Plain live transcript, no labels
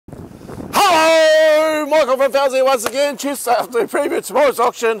Michael from Fowles here once again. Tuesday afternoon preview tomorrow's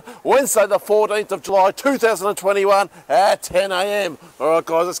auction, Wednesday the 14th of July 2021 at 10 AM. Alright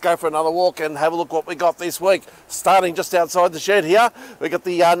guys, let's go for another walk and have a look what we got this week. Starting just outside the shed here, we got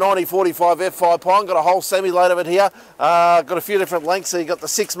the 9045 F5 pine, got a whole semi-load of it here. Got a few different lengths, so you got the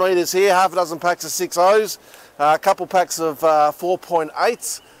 6 metres here, half a dozen packs of 6.0s, a couple packs of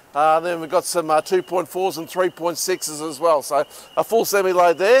 4.8s. Then we've got some 2.4s and 3.6s as well, so a full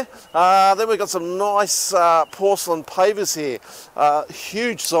semi-load there. Then we've got some nice porcelain pavers here,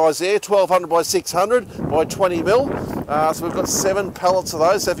 huge size there, 1200 by 600 by 20 mil. So we've got 7 pallets of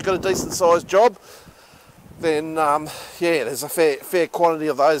those, so if you've got a decent sized job, then yeah, there's a fair quantity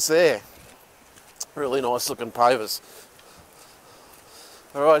of those there. Really nice looking pavers.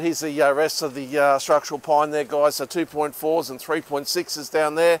 Alright, here's the rest of the structural pine there guys, so 2.4s and 3.6s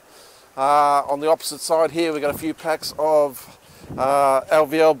down there. On the opposite side here we've got a few packs of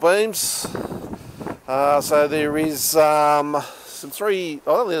LVL beams. So there is some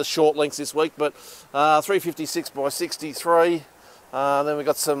only the short lengths this week, but 356 by 63. Then we've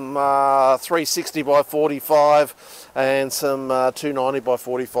got some 360 by 45 and some 290 by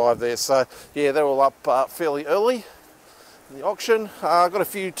 45 there. So yeah, they're all up fairly early. The auction. I've got a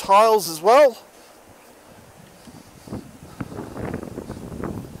few tiles as well.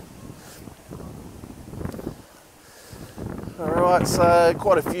 Alright, so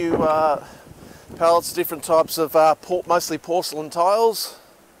quite a few pallets, different types of mostly porcelain tiles.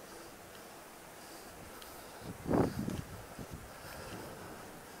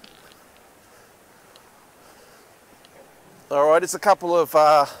 Alright, it's a couple of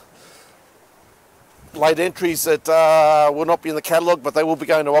late entries that will not be in the catalogue, but they will be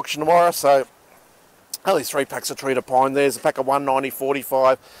going to auction tomorrow. So only 3 packs of treated pine. There's a pack of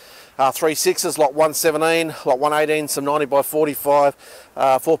 190/45, 3.6s, lot 117, lot 118, some 90 by 45,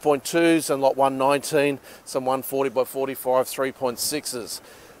 4.2s, and lot 119, some 140 by 45,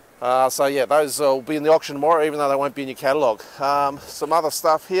 3.6s. So yeah, those will be in the auction tomorrow, even though they won't be in your catalogue. Some other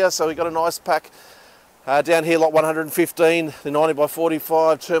stuff here. So we've got a nice pack down here, lot 115, the 90 by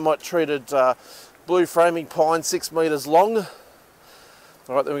 45, termite treated blue framing pine, 6 metres long.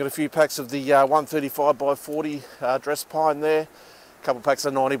 Alright, then we've got a few packs of the 135 by 40 dress pine there. A couple packs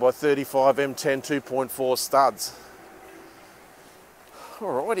of 90 by 35 M10 2.4 studs.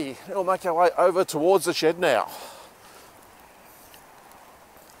 Alrighty, we'll make our way over towards the shed now.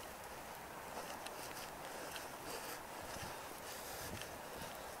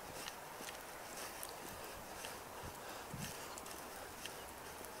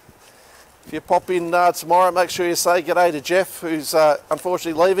 If you pop in tomorrow, make sure you say g'day to Jeff, who's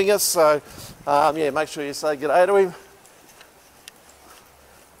unfortunately leaving us. So yeah, make sure you say g'day to him.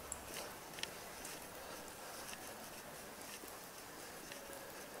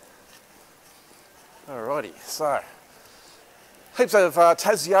 Alrighty, so heaps of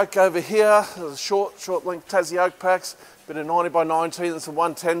Tassie oak over here. There's short length Tassie oak packs, bit of 90 by 19 and some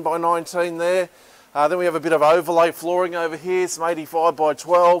 110 by 19 there. Then we have a bit of overlay flooring over here, some 85 by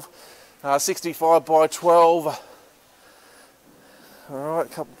 12. 65 by 12. Alright, a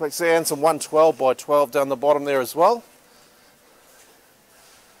couple of packs there, and some 112 by 12 down the bottom there as well.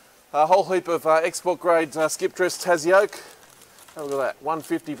 A whole heap of export grade skip dress Tassie oak. Oh, look at that,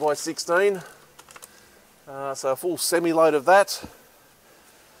 150 by 16. So a full semi-load of that.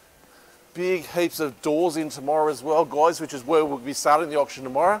 Big heaps of doors in tomorrow as well, guys, which is where we'll be starting the auction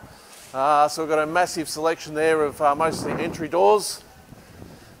tomorrow. So we've got a massive selection there of mostly entry doors.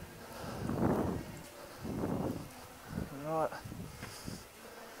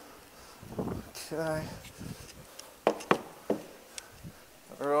 Okay.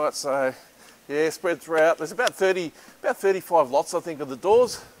 Alright, so yeah, spread throughout. There's about 35 lots I think of the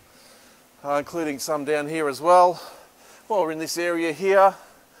doors, including some down here as well. While we're in this area here,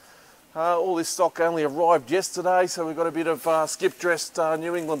 all this stock only arrived yesterday, so we've got a bit of skip dressed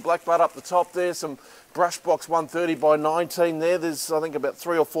New England blackbutt up the top there, some brush box 130 by 19 there. There's I think about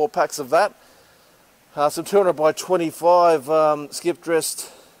 3 or 4 packs of that. Some 200 by 25 skip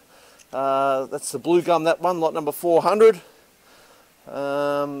dressed. That's the blue gum, that one, lot number 400.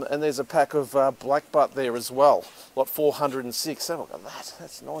 And there's a pack of blackbutt there as well, lot 406. Have a look at that.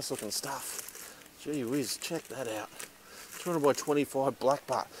 That's nice looking stuff. Gee whiz, check that out. 200 by 25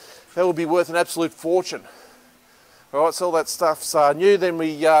 blackbutt. That will be worth an absolute fortune. Alright, so all that stuff's new. Then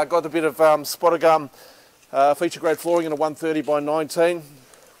we got a bit of spotter gum feature grade flooring in a 130 by 19.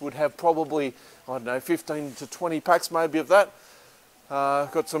 Would have probably, I don't know, 15 to 20 packs maybe of that.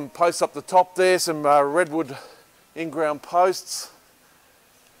 Got some posts up the top there, some redwood in-ground posts.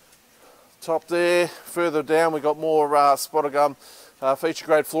 Top there, further down we got more spotter gum feature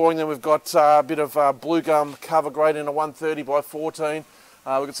grade flooring. Then we've got a bit of blue gum cover grade in a 130 by 14. We've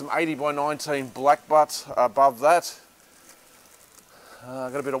got some 80 by 19 black butt above that.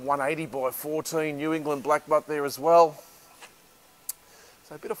 Got a bit of 180 by 14 New England black butt there as well.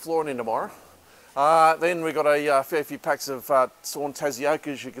 So a bit of flooring in tomorrow. Then we've got a fair few packs of sawn Tassie oak,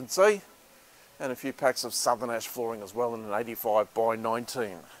 as you can see, and a few packs of southern ash flooring as well in an 85 by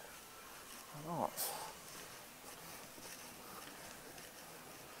 19. Right.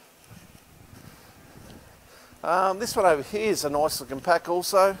 This one over here is a nice looking pack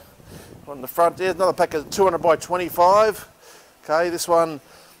also. On the front there, another pack of 200 by 25. Okay, this one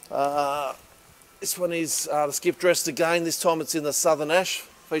is the skip dressed again. This time it's in the southern ash,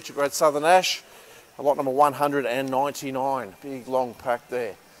 feature grade southern ash. Lot number 199. Big long pack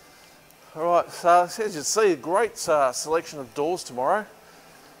there. Alright, so as you can see, a great selection of doors tomorrow.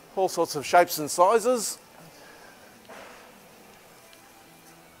 All sorts of shapes and sizes.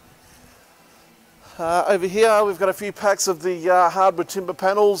 Over here we've got a few packs of the hardwood timber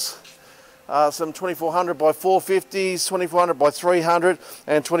panels, some 2400 by 450s, 2400 by 300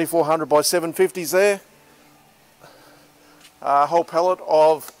 and 2400 by 750s there. A whole pallet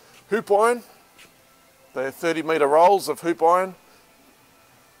of hoop iron. They're 30 metre rolls of hoop iron,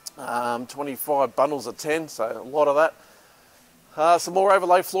 25 bundles of 10, so a lot of that. Some more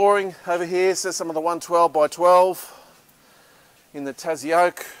overlay flooring over here, so some of the 112 by 12 in the Tassie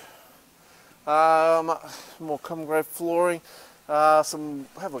oak. More common grade flooring. Have a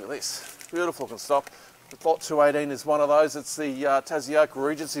look at this, beautiful looking stock. Lot 218 is one of those. It's the Tassie oak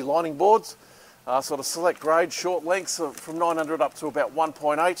Regency lining boards. Sort of select grade, short lengths from 900 up to about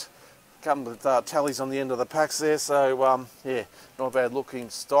 1.8. Come with tallies on the end of the packs there, so yeah, not a bad looking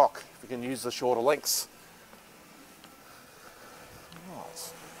stock if you can use the shorter lengths.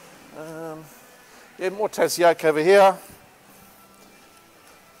 Right. Yeah, more Tassie oak over here.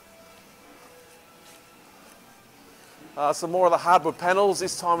 Some more of the hardwood panels,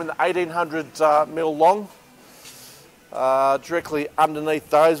 this time in the 1800 mil long. Directly underneath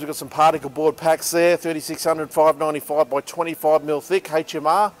those we've got some particle board packs there, 3600 595 by 25 mil thick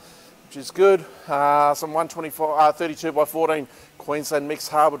HMR, which is good. Some 32 by 14 Queensland mixed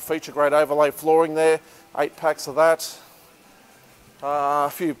hardwood feature grade overlay flooring there, 8 packs of that. A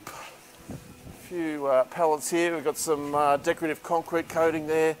few pallets here. We've got some decorative concrete coating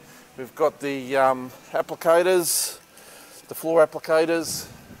there. We've got the applicators, the floor applicators.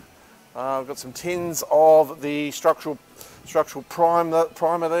 We've got some tins of the structural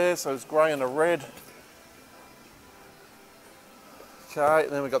primer there, so it's grey and a red. Okay,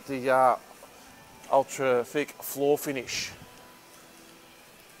 and then we've got the ultra thick floor finish.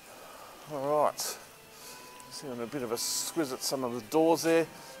 Alright, seeing a bit of a squiz at some of the doors there.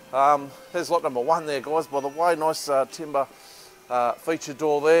 There's lot number 1 there, guys, by the way. Nice timber feature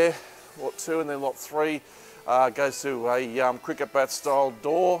door there. Lot 2, and then lot 3 goes to a cricket bat style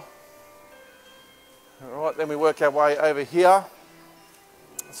door. Alright, then we work our way over here.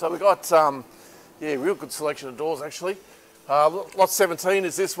 So we've got, yeah, real good selection of doors actually. Lot 17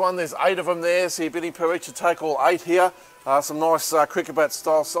 is this one. There's 8 of them there, so you're bidding per each to take all 8 here. Some nice cricket bat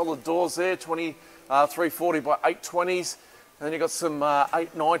style solid doors there, 340 by 820s. And then you've got some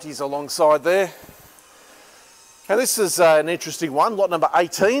 890s alongside there. And this is an interesting one, lot number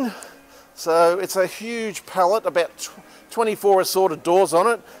 18. So it's a huge pallet, about 24 assorted doors on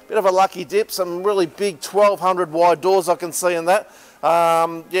it. Bit of a lucky dip, some really big 1200 wide doors I can see in that.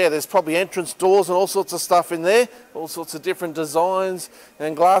 Yeah, there's probably entrance doors and all sorts of stuff in there, all sorts of different designs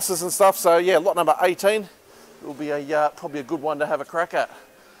and glasses and stuff. So yeah, lot number 18 will be probably a good one to have a crack at.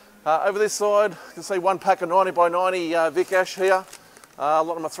 Over this side, you can see 1 pack of 90 by 90 Vic Ash here, lot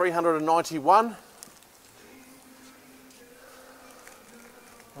number 391.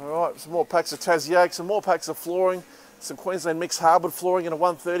 Alright, some more packs of Tassie oak, some more packs of flooring, some Queensland mixed hardwood flooring in a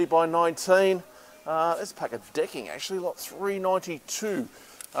 130 by 19. There's a pack of decking actually, lot 392.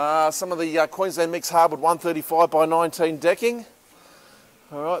 Some of the Queensland mixed hardwood 135 by 19 decking.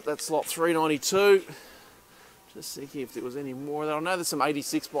 Alright, that's lot 392. Just thinking if there was any more of that. I know there's some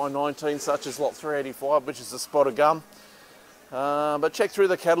 86 by 19 such as lot 385, which is a spot of gum. But check through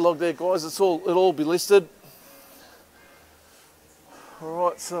the catalogue there, guys, it'll all be listed.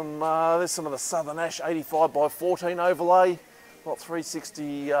 Alright, there's some of the Southern Ash 85 by 14 overlay, lot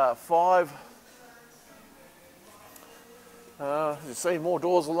 365. You see more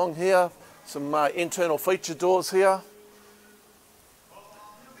doors along here, some internal feature doors here.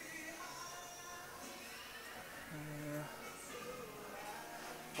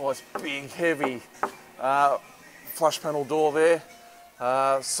 Nice big heavy flush panel door there,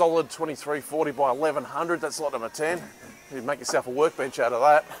 solid 2340 by 1100, that's lot number 10. You make yourself a workbench out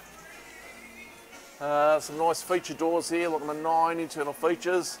of that. Some nice feature doors here, lot number 9 internal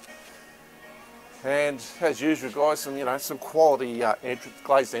features. And as usual, guys, some quality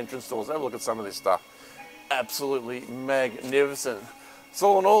glazed entrance doors. Have a look at some of this stuff. Absolutely magnificent. So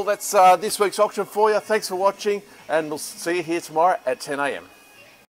all in all, that's this week's auction for you. Thanks for watching, and we'll see you here tomorrow at 10 AM.